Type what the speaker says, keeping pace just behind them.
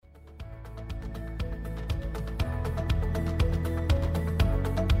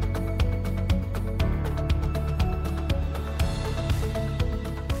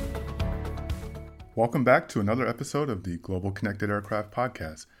Welcome back to another episode of the Global Connected Aircraft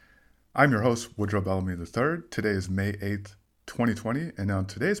Podcast. I'm your host, Woodrow Bellamy III. Today is May 8th, 2020, and on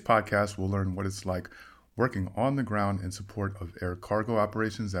today's podcast, we'll learn what it's like working on the ground in support of air cargo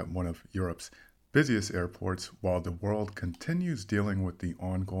operations at one of Europe's busiest airports while the world continues dealing with the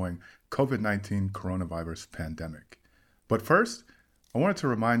ongoing COVID-19 coronavirus pandemic. But first, I wanted to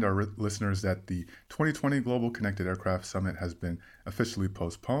remind our listeners that the 2020 Global Connected Aircraft Summit has been officially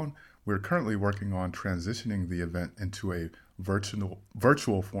postponed. We're currently working on transitioning the event into a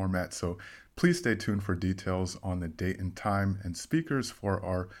virtual format, so please stay tuned for details on the date and time and speakers for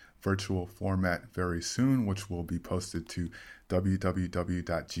our virtual format very soon, which will be posted to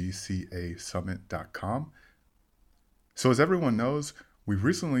www.gcasummit.com. So as everyone knows, we've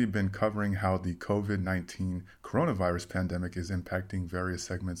recently been covering how the COVID-19 coronavirus pandemic is impacting various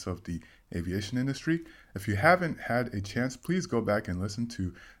segments of the aviation industry. If you haven't had a chance, please go back and listen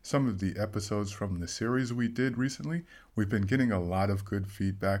to some of the episodes from the series we did recently. We've been getting a lot of good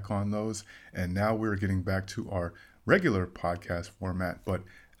feedback on those, and now we're getting back to our regular podcast format. But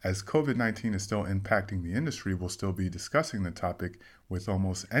as COVID-19 is still impacting the industry, we'll still be discussing the topic with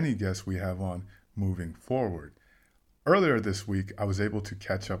almost any guest we have on moving forward. Earlier this week, I was able to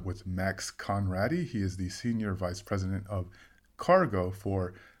catch up with Max Conradi. He is the Senior Vice President of Cargo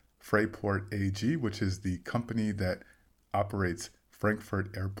for Fraport AG, which is the company that operates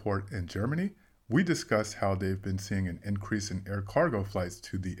Frankfurt Airport in Germany. We discussed how they've been seeing an increase in air cargo flights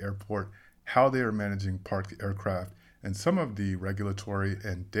to the airport, how they are managing parked aircraft, and some of the regulatory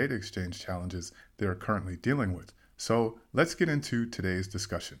and data exchange challenges they are currently dealing with. So let's get into today's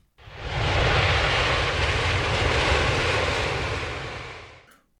discussion.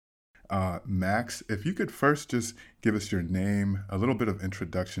 Max, if you could first just give us your name, a little bit of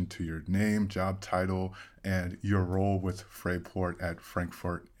introduction to your name, job title, and your role with Fraport at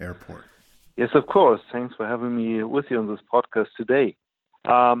Frankfurt Airport. Yes, of course. Thanks for having me with you on this podcast today.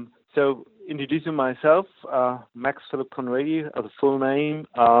 So introducing myself, Max Philip Conradi, as a full name.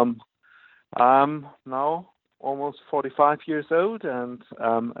 I'm now almost 45 years old, and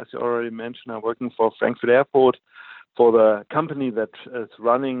as you already mentioned, I'm working for Frankfurt Airport, for the company that is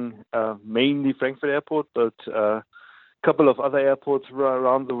running mainly Frankfurt Airport, but a couple of other airports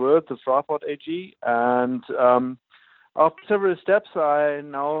around the world, the Fraport AG. And after several steps,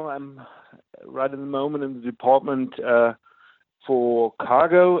 I'm right in the moment in the department for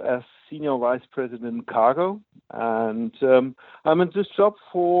cargo as Senior Vice President Cargo. And I'm in this job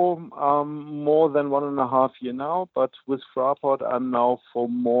for more than 1.5 years now, but with Fraport, I'm now for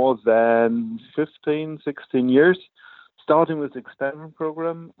more than 15, 16 years. Starting with the expansion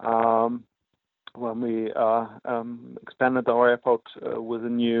program, when we expanded our airport with a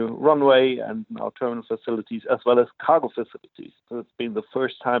new runway and our terminal facilities, as well as cargo facilities. So it's been the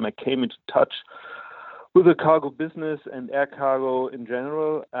first time I came into touch with the cargo business and air cargo in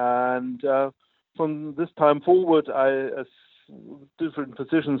general. And from this time forward, as different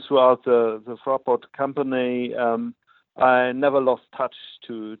positions throughout the Fraport company, I never lost touch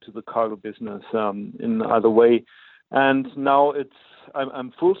to the cargo business in either way. And now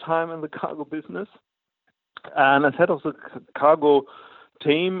I'm full-time in the cargo business. And as head of the cargo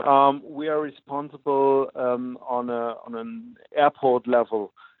team, we are responsible on an airport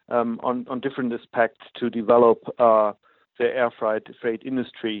level on different aspects to develop the air freight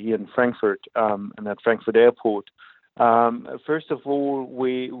industry here in Frankfurt and at Frankfurt Airport. First of all,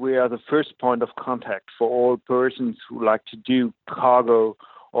 we are the first point of contact for all persons who like to do cargo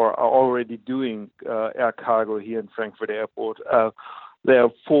or are already doing air cargo here in Frankfurt Airport. There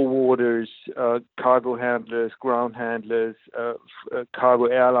are forwarders, cargo handlers, ground handlers, cargo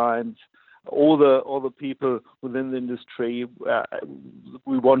airlines, all the people within the industry.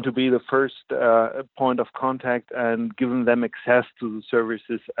 We want to be the first point of contact and giving them access to the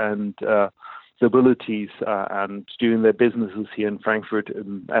services and the abilities and doing their businesses here in Frankfurt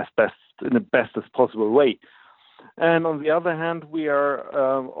in the best as possible way. And on the other hand, we are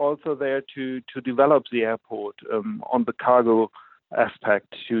also there to develop the airport on the cargo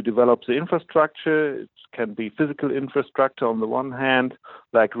aspect, to develop the infrastructure. It can be physical infrastructure on the one hand,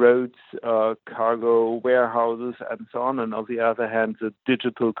 like roads, cargo warehouses, and so on. And on the other hand, the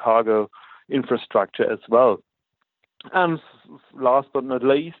digital cargo infrastructure as well. And last but not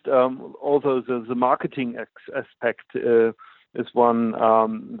least, also the marketing aspect is one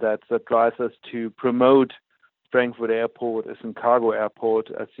that drives us to promote Frankfurt Airport as a cargo airport.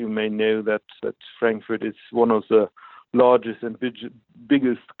 As you may know, that Frankfurt is one of the largest and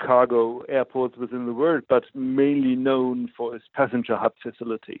biggest cargo airports within the world, but mainly known for its passenger hub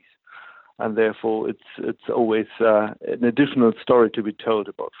facilities. And therefore, it's always an additional story to be told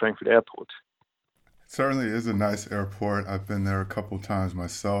about Frankfurt Airport. Certainly is a nice airport. I've been there a couple times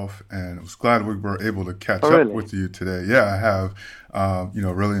myself, and I was glad we were able to Oh, catch up really? with you today. Yeah, I have.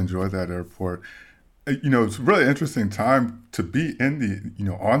 Really enjoyed that airport. It's a really interesting time to be in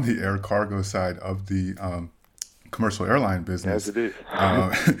on the air cargo side of the commercial airline Yes, business. it is.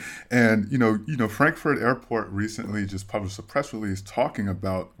 Uh, and Frankfurt Airport recently just published a press release talking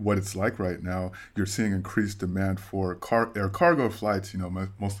about what it's like right now. You're seeing increased demand for air cargo flights.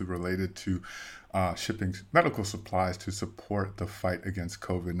 Mostly related to shipping medical supplies to support the fight against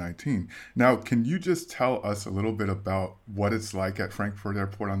COVID-19. Now, can you just tell us a little bit about what it's like at Frankfurt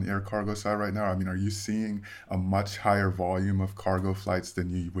Airport on the air cargo side right now? I mean, are you seeing a much higher volume of cargo flights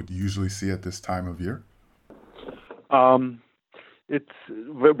than you would usually see at this time of year? Um, it's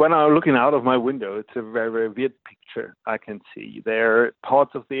when I'm looking out of my window, it's a very, very weird picture I can see. There are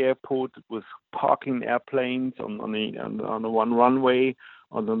parts of the airport with parking airplanes on the one runway,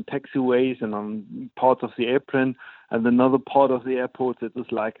 on the taxiways, and on parts of the airplane, and another part of the airport that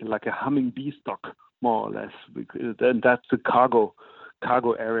is like a humming beestock, more or less. And that's the cargo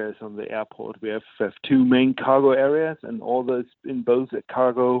areas on the airport. We have two main cargo areas, and all those in both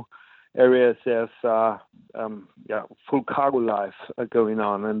cargo areas there's full cargo life going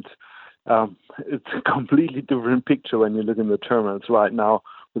on, and it's a completely different picture when you look in the terminals right now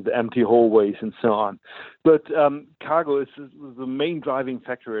with the empty hallways and so on. But cargo is the main driving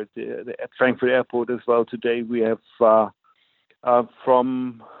factor at Frankfurt Airport as well. Today we have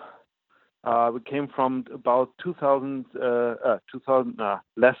we came from about 2,000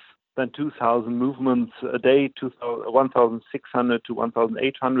 less than 2,000 movements a day, 1,600 to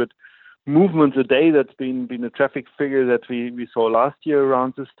 1,800 movements a day. That's been a traffic figure that we saw last year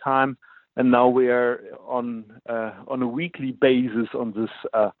around this time, and now we are on a weekly basis on this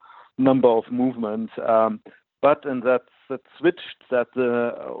number of movements. And that's switched. That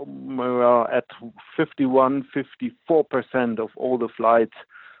we are at 54% of all the flights.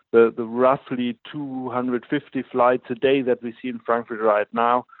 The roughly 250 flights a day that we see in Frankfurt right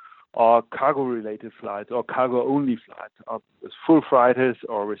now are cargo-related flights or cargo-only flights, with full freighters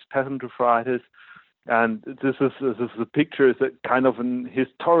or with passenger freighters. And this is the picture is a kind of an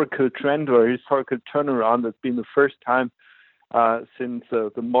historical trend or a historical turnaround. That's been the first time since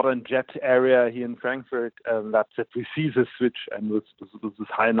the modern jet area here in Frankfurt that we see this switch, and with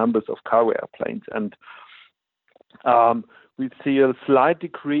high numbers of cargo airplanes. And we see a slight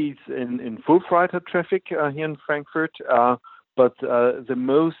decrease in full freighter traffic here in Frankfurt. But the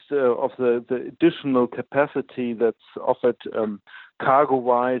most of the additional capacity that's offered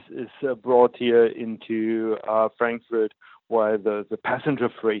cargo-wise is brought here into Frankfurt, while the passenger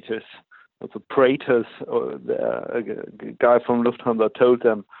freighters, the Praetors, a guy from Lufthansa told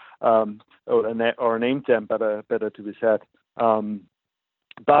them, or named them, better to be said.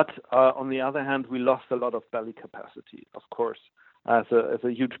 But on the other hand, we lost a lot of belly capacity, of course, as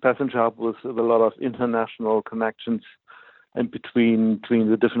a huge passenger hub with a lot of international connections. And between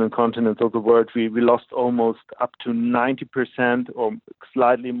the different continents of the world, we lost almost up to 90% or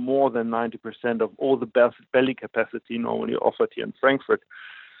slightly more than 90% of all the belly capacity normally offered here in Frankfurt.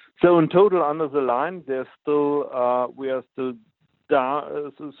 So in total, under the line, we are still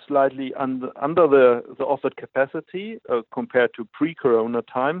down, slightly under the offered capacity compared to pre-corona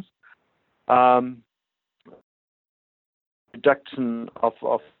times. Reduction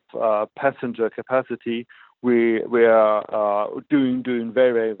of passenger capacity. We are doing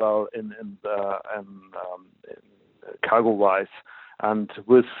very, very well in cargo-wise, and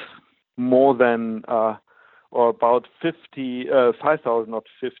with more than or about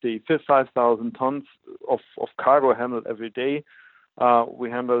 5,000 tons of cargo handled every day.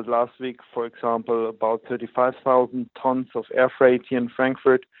 We handled last week, for example, about 35,000 tons of air freight here in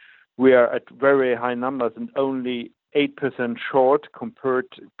Frankfurt. We are at very high numbers and only 8% short compared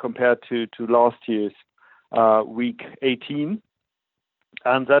to last year's week 18,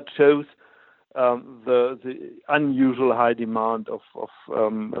 and that shows the unusual high demand of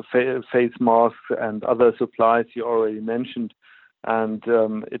face masks and other supplies you already mentioned, and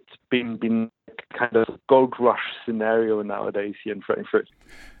it's been kind of a gold rush scenario nowadays here in Frankfurt.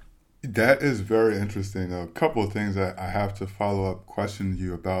 That is very interesting. A couple of things that I have to follow up question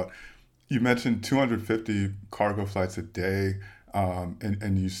you about. You mentioned 250 cargo flights a day,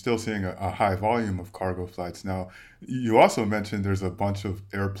 and you're still seeing a high volume of cargo flights. Now, you also mentioned there's a bunch of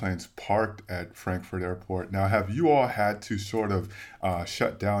airplanes parked at Frankfurt Airport. Now, have you all had to sort of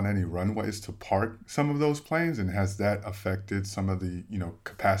shut down any runways to park some of those planes, and has that affected some of the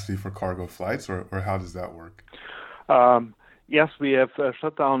capacity for cargo flights, or how does that work? Yes, we have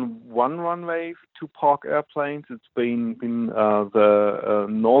shut down one runway to park airplanes. It's been the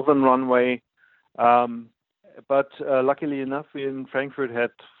northern runway But luckily enough, we in Frankfurt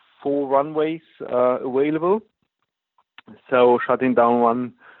had 4 runways available. So shutting down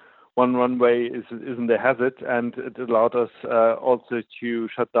one runway isn't a hazard, and it allowed us also to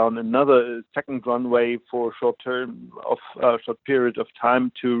shut down another second runway for short period of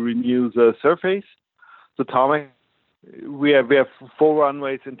time to renew the surface, the tarmac. We have 4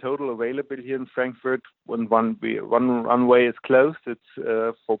 runways in total available here in Frankfurt. When one runway is closed,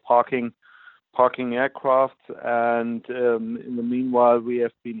 it's for parking aircraft, and in the meanwhile, we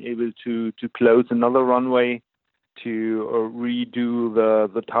have been able to close another runway to redo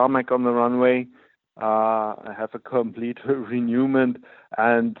the tarmac on the runway, have a complete renewal,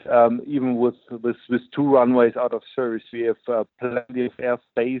 and even with 2 runways out of service, we have plenty of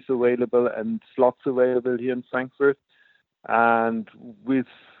airspace available and slots available here in Frankfurt, and with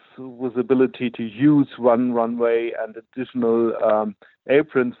ability to use one runway and additional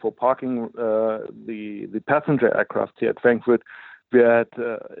aprons for parking the passenger aircraft here at Frankfurt, we had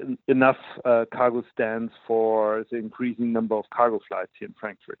enough cargo stands for the increasing number of cargo flights here in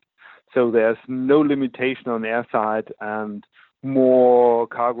Frankfurt. So there's no limitation on the air side, and more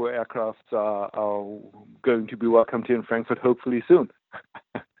cargo aircraft are going to be welcomed here in Frankfurt hopefully soon.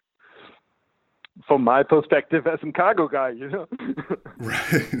 From my perspective as a cargo guy,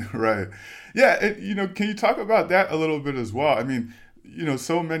 Right. Yeah, and, can you talk about that a little bit as well? I mean,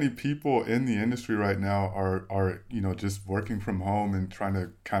 so many people in the industry right now are just working from home and trying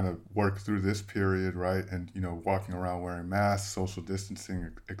to kind of work through this period, right? And, walking around wearing masks, social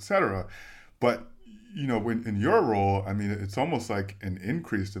distancing, etc. But, when in your role, I mean, it's almost like an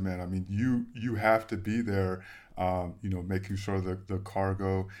increased demand. I mean, you have to be there, making sure that the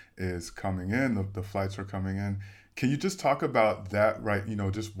cargo is coming in, the flights are coming in. Can you just talk about that, right?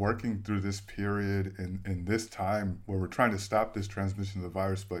 Just working through this period in this time where we're trying to stop this transmission of the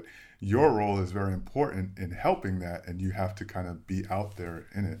virus, but your role is very important in helping that, and you have to kind of be out there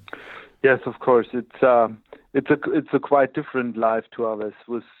in it. Yes, of course. It's a quite different life to others.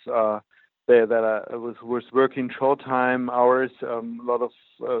 I was working short time hours. A lot of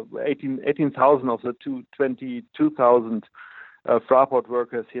 18,000 of the 22,000 Fraport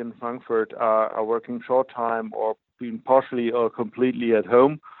workers here in Frankfurt are working short time or being partially or completely at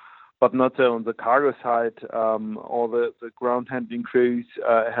home, but not on the cargo side. All the ground handling crews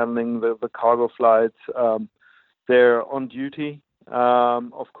handling the cargo flights, they're on duty,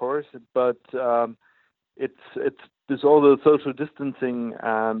 of course, but there's all the social distancing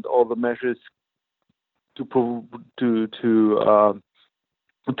and all the measures to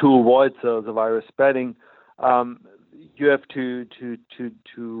avoid the virus spreading. You have to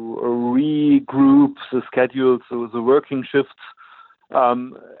regroup the schedules, so the working shifts,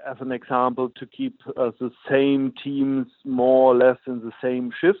 as an example, to keep the same teams more or less in the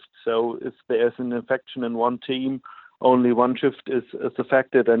same shift. So if there's an infection in one team, only one shift is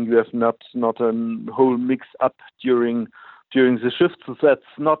affected, and you have not a whole mix up during the shifts. So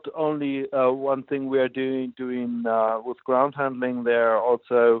that's not only one thing we are doing with ground handling. There are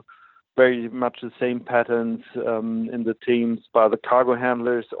also very much the same patterns in the teams by the cargo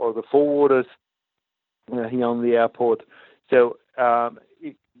handlers or the forwarders here on the airport. So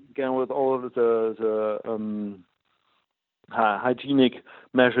again, with all of the hygienic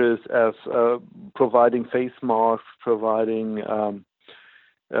measures as providing face masks, providing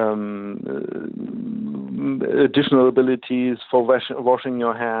additional abilities for washing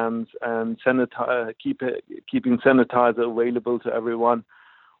your hands, and keeping sanitizer available to everyone.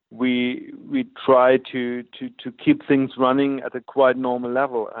 We try to keep things running at a quite normal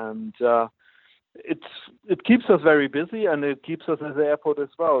level, and it keeps us very busy, and it keeps us at the airport as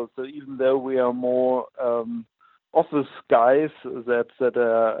well. So even though we are more office guys that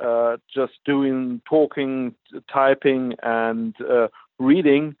are just talking, typing, and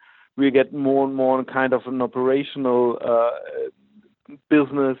reading, we get more and more kind of an operational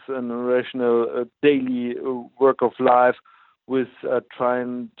business and operational daily work of life with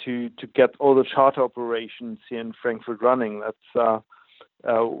trying to get all the charter operations here in Frankfurt running. That's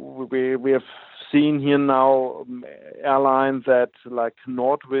we have seen here now airlines that like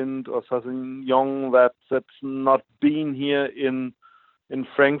Nordwind or Southern Young that's not been here in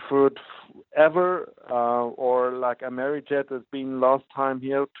Frankfurt ever, or like Amerijet that's been last time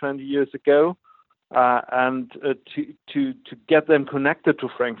here 20 years ago, and to get them connected to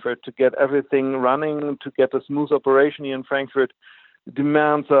Frankfurt, to get everything running, to get a smooth operation here in Frankfurt,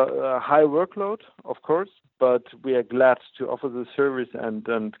 demands a high workload, of course, but we are glad to offer the service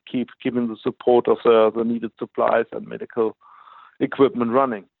and keep giving the support of the needed supplies and medical equipment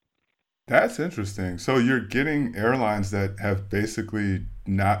running. That's interesting. So you're getting airlines that have basically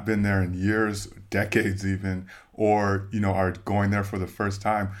not been there in years, decades even, or are going there for the first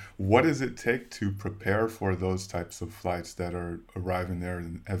time. What does it take to prepare for those types of flights that are arriving there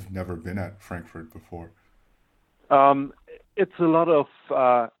and have never been at Frankfurt before? Um, it's a lot of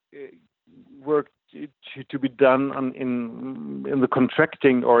work to be done in the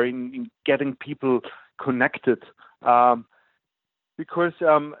contracting or in getting people connected. Um, because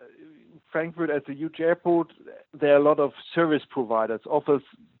Frankfurt, as a huge airport, there are a lot of service providers, offers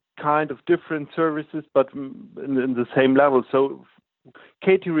kind of different services, but in the same level. So,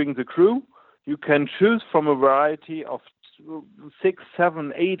 catering the crew, you can choose from a variety of 6,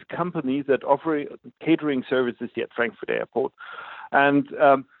 7, 8 companies that offer catering services here at Frankfurt Airport, and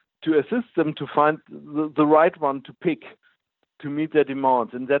to assist them to find the right one to pick to meet their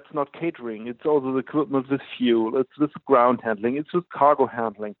demands. And that's not catering. It's also the equipment with fuel. It's with ground handling. It's with cargo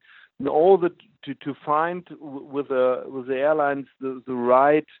handling. And all the to find with the airlines the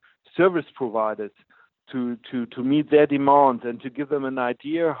right service providers to meet their demands and to give them an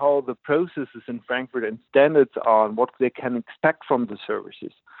idea how the processes in Frankfurt and standards are and what they can expect from the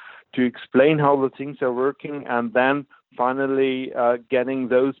services, to explain how the things are working, and then finally getting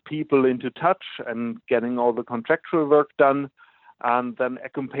those people into touch and getting all the contractual work done, and then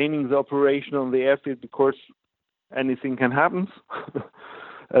accompanying the operation on the airfield, because anything can happen.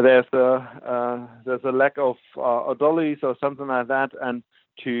 There's a lack of dollies or something like that, and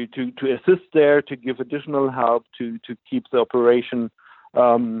to assist there, to give additional help to keep the operation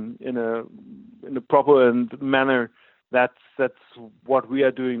in a proper manner. That's what we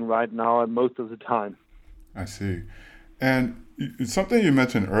are doing right now and most of the time. I see. And something you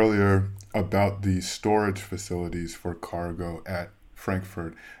mentioned earlier about the storage facilities for cargo at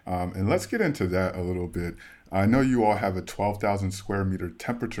Frankfurt. And let's get into that a little bit. I know you all have a 12,000 square meter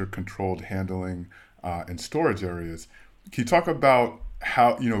temperature controlled handling and storage areas. Can you talk about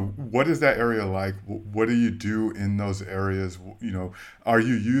how, what is that area like? What do you do in those areas? Are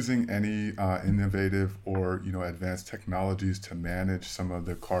you using any innovative or, advanced technologies to manage some of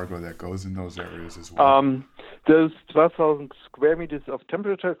the cargo that goes in those areas as well? Those 12,000 square meters of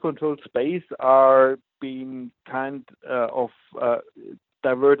temperature controlled space are being kind of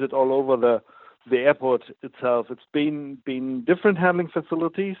diverted all over the airport itself. It's been different handling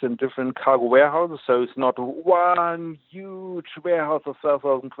facilities and different cargo warehouses, so it's not one huge warehouse of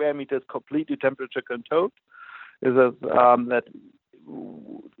 12,000 square meters completely temperature controlled. Is that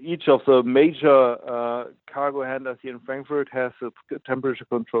each of the major cargo handlers here in Frankfurt has temperature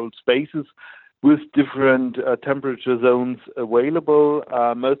controlled spaces with different temperature zones available.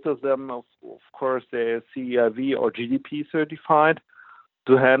 Most of them, of course, they're CEIV or GDP certified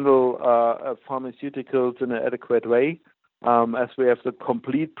to handle pharmaceuticals in an adequate way, as we have the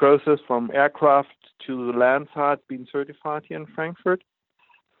complete process from aircraft to the land side being certified here in Frankfurt.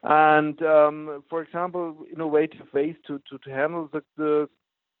 And for example, innovative ways to handle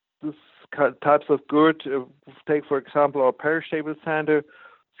this types of good. Take for example our perishable center.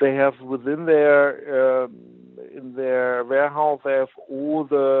 They have within their in their warehouse, they have all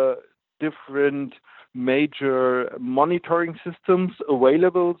the different major monitoring systems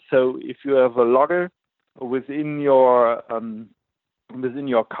available. So if you have a logger within your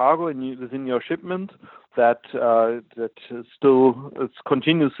cargo and within your shipment that still is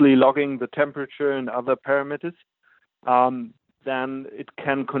continuously logging the temperature and other parameters, then it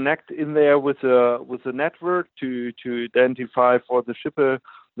can connect in there with a network to identify for the shipper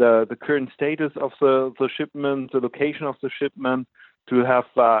the current status of the shipment, the location of the shipment, to have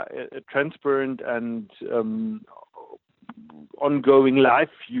a transparent and ongoing live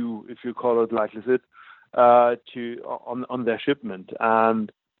view, if you call it like this, on their shipment.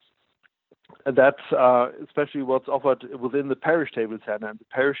 And that's especially what's offered within the perishable center. And the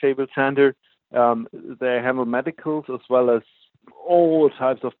perishable center, they handle medicals as well as all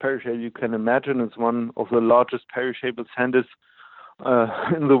types of perishable you can imagine. It's one of the largest perishable centers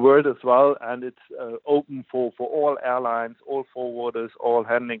in the world as well, and it's open for all airlines, all forwarders, all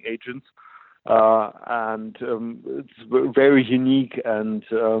handling agents, and it's very unique. And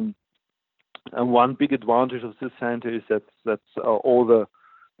one big advantage of this center is that's all the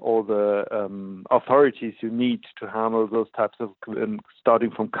authorities you need to handle those types of, starting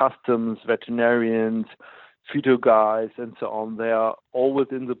from customs, veterinarians, phyto guys, and so on. They are all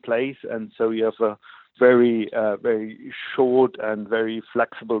within the place, and so you have a very short and very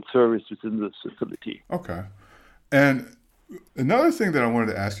flexible service within this facility. Okay. And Another thing that I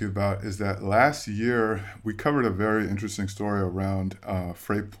wanted to ask you about is that last year we covered a very interesting story around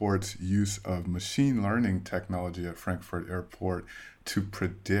Freightport's use of machine learning technology at Frankfurt Airport to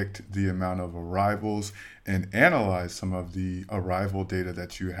predict the amount of arrivals and analyze some of the arrival data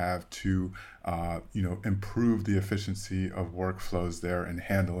that you have to, improve the efficiency of workflows there in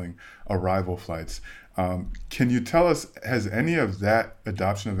handling arrival flights. Can you tell us, has any of that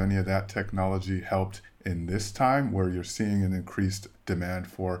adoption of any of that technology helped in this time where you're seeing an increased demand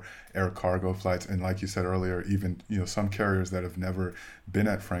for air cargo flights? And like you said earlier, even some carriers that have never been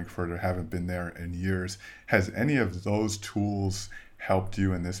at Frankfurt or haven't been there in years. Has any of those tools helped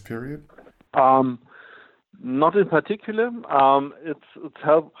you in this period? Um, Not in particular. It's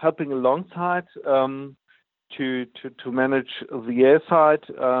helping alongside to manage the air side,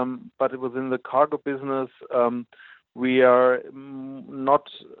 but within the cargo business, we are not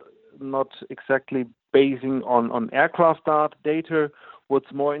exactly basing on aircraft data.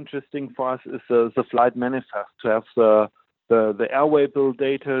 What's more interesting for us is the flight manifest, to have the airway bill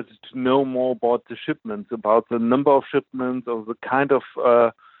data, to know more about the shipments, about the number of shipments, of the kind of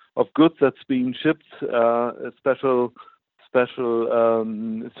goods that's being shipped, special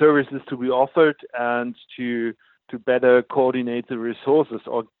services to be offered, and to better coordinate the resources,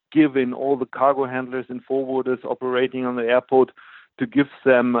 or give in all the cargo handlers and forwarders operating on the airport, to give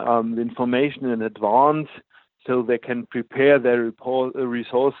them the information in advance so they can prepare their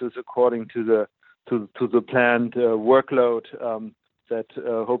resources according to the planned workload that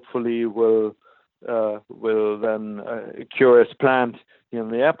hopefully will then occur as planned in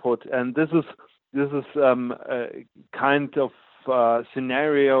the airport. And this is a kind of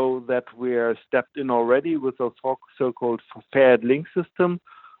scenario that we are stepped in already with a so-called Fared Link system.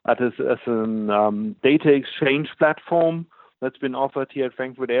 That is as a data exchange platform that's been offered here at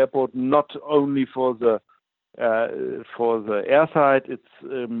Frankfurt Airport, not only for the air side.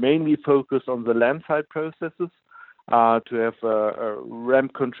 It's mainly focused on the land side processes, to have a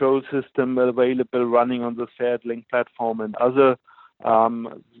ramp control system available running on the Fared Link platform, and other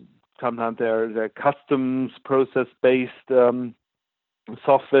sometimes they're customs process-based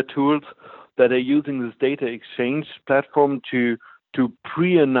software tools that are using this data exchange platform to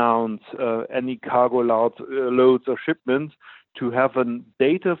pre-announce any cargo loads or shipments, to have a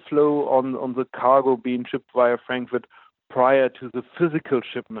data flow on the cargo being shipped via Frankfurt prior to the physical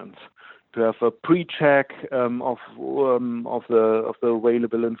shipments, to have a pre-check of the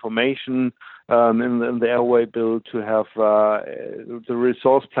available information in the airway bill, to have the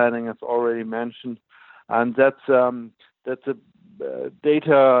resource planning, as already mentioned, and that's a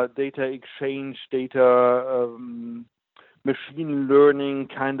data exchange, data machine learning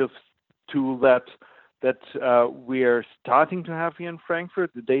kind of tool that we are starting to have here in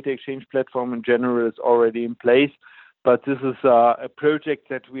Frankfurt. The data exchange platform in general is already in place, but this is a project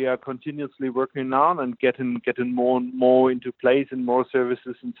that we are continuously working on and getting more and more into place, and more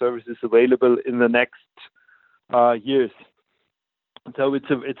services available in the next years. So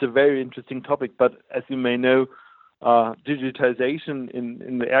it's a very interesting topic. But as you may know, digitization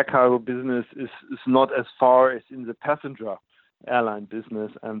in the air cargo business is not as far as in the passenger airline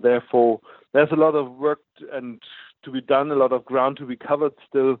business, and therefore there's a lot of work and to be done, a lot of ground to be covered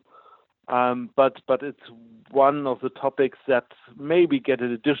still. But it's one of the topics that maybe get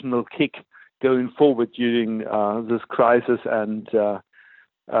an additional kick going forward during this crisis, and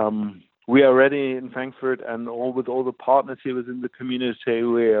we are ready in Frankfurt, and with all the partners here within the community,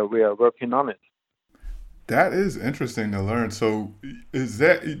 we are working on it. That is interesting to learn. So, is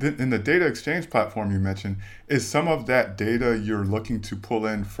that in the data exchange platform you mentioned? Is some of that data you're looking to pull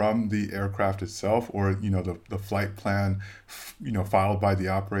in from the aircraft itself, or the flight plan, filed by the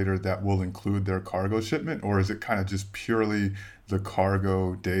operator that will include their cargo shipment, or is it kind of just purely the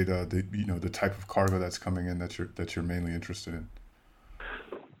cargo data, the type of cargo that's coming in that you're mainly interested in?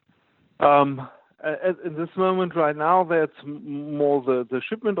 In this moment, right now, that's more the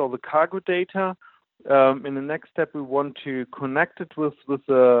shipment or the cargo data. In the next step, we want to connect it with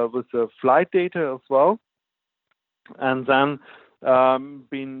the flight data as well, and then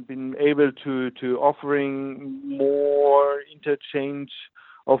being able to offering more interchange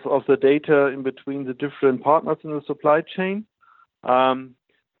of the data in between the different partners in the supply chain,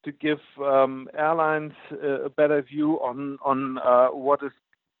 to give airlines a better view on what is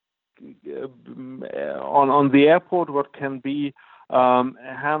on the airport, what can be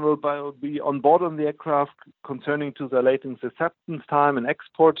handled be on board on the aircraft concerning to the latent acceptance time and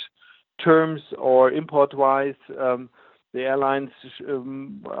export terms, or import-wise. The airlines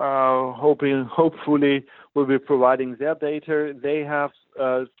hopefully will be providing their data they have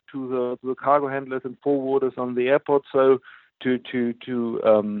to the cargo handlers and forwarders on the airport, so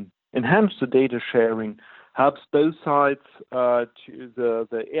to enhance the data sharing helps both sides, to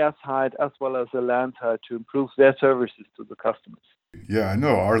the air side as well as the land side, to improve their services to the customers. Yeah, I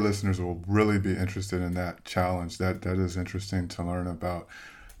know our listeners will really be interested in that challenge. That is interesting to learn about.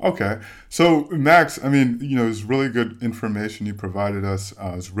 Okay. So, Max, I mean, it's really good information you provided us.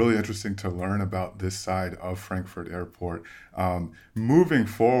 It's really interesting to learn about this side of Frankfurt Airport. Moving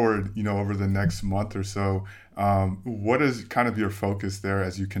forward, over the next month or so, what is kind of your focus there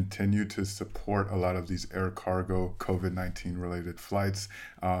as you continue to support a lot of these air cargo COVID-19 related flights,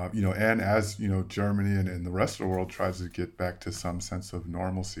 and as, Germany and the rest of the world tries to get back to some sense of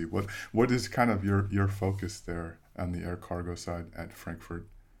normalcy? What is kind of your focus there on the air cargo side at Frankfurt?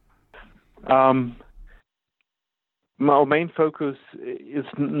 Our main focus is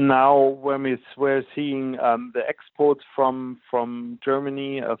now when we're seeing the exports from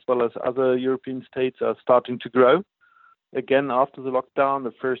Germany as well as other European states are starting to grow. Again, after the lockdown,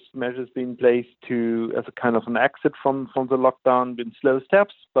 the first measures being placed as a kind of an exit from the lockdown, been slow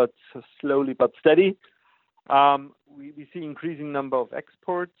steps, but slowly but steady. We see increasing number of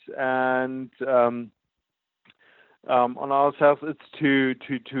exports, and on ourselves, it's to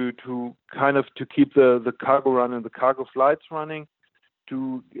kind of to keep the cargo running, the cargo flights running,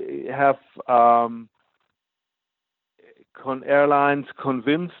 to have airlines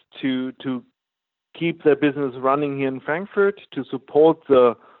convinced to keep their business running here in Frankfurt, to support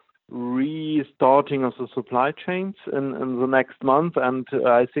the restarting of the supply chains in the next month. And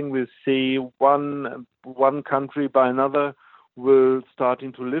I think we see one country by another will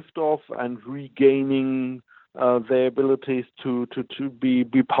starting to lift off and regaining their abilities to be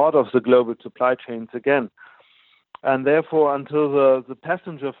part of the global supply chains again. And therefore, until the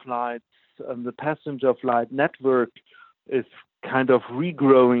passenger flights and the passenger flight network is kind of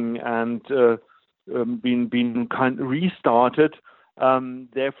regrowing and being kind of restarted,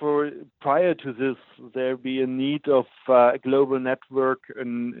 therefore, prior to this, there be a need of a global network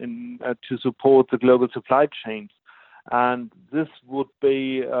to support the global supply chains. And this would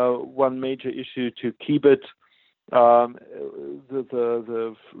be one major issue, to keep it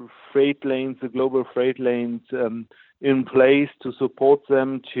the freight lanes, the global freight lanes, in place, to support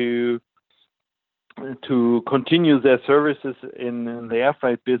them to continue their services in the air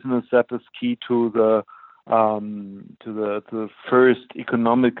freight business. That is key to the first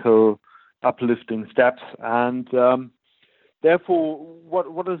economical uplifting steps. And therefore,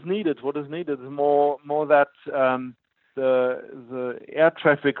 what is needed? What is needed is more that the air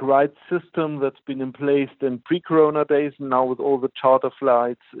traffic rights system that's been in place in pre-corona days, and now with all the charter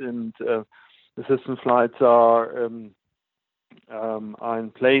flights and assistance flights are in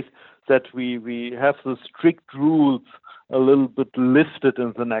place, that we have the strict rules a little bit lifted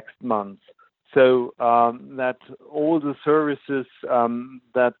in the next month, so that all the services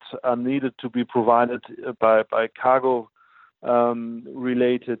that are needed to be provided by cargo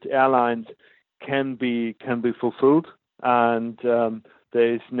related airlines can be fulfilled, and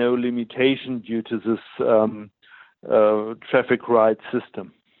there is no limitation due to this traffic rights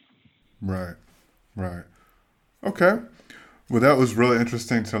system. Right. Okay. Well, that was really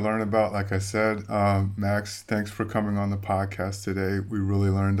interesting to learn about. Like I said, Max, thanks for coming on the podcast today. We really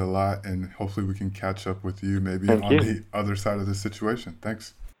learned a lot, and hopefully we can catch up with you maybe the other side of the situation.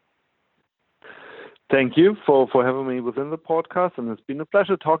 Thanks. Thank you for having me within the podcast, and it's been a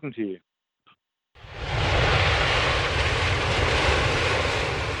pleasure talking to you.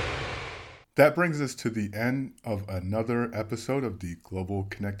 That brings us to the end of another episode of the Global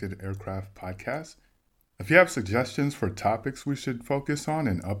Connected Aircraft Podcast. If you have suggestions for topics we should focus on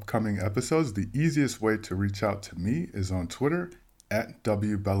in upcoming episodes, the easiest way to reach out to me is on Twitter at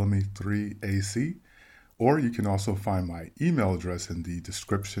WBellamy3AC, or you can also find my email address in the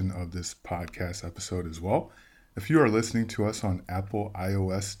description of this podcast episode as well. If you are listening to us on Apple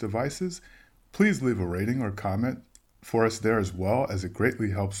iOS devices, please leave a rating or comment for us there as well, as it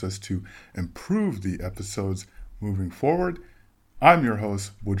greatly helps us to improve the episodes moving forward. I'm your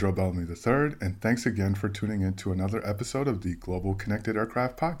host, Woodrow Bellamy III, and thanks again for tuning in to another episode of the Global Connected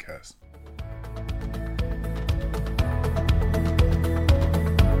Aircraft Podcast.